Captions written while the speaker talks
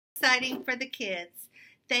exciting for the kids.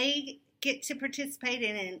 They get to participate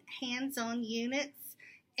in hands-on units,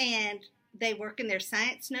 and they work in their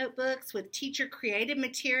science notebooks with teacher-created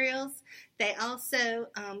materials. They also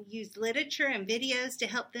use literature and videos to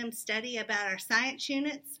help them study about our science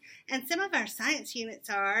units. And some of our science units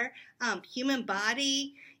are human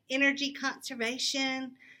body, energy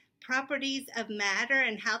conservation, properties of matter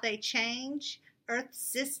and how they change, Earth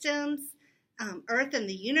systems, Earth and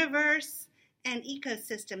the universe, and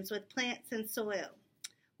ecosystems with plants and soil.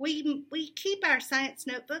 We keep our science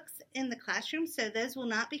notebooks in the classroom, so those will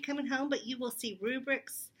not be coming home, but you will see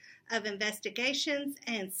rubrics of investigations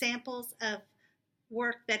and samples of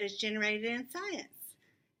work that is generated in science.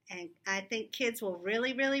 And I think kids will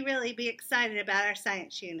really, really, really be excited about our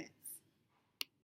science unit.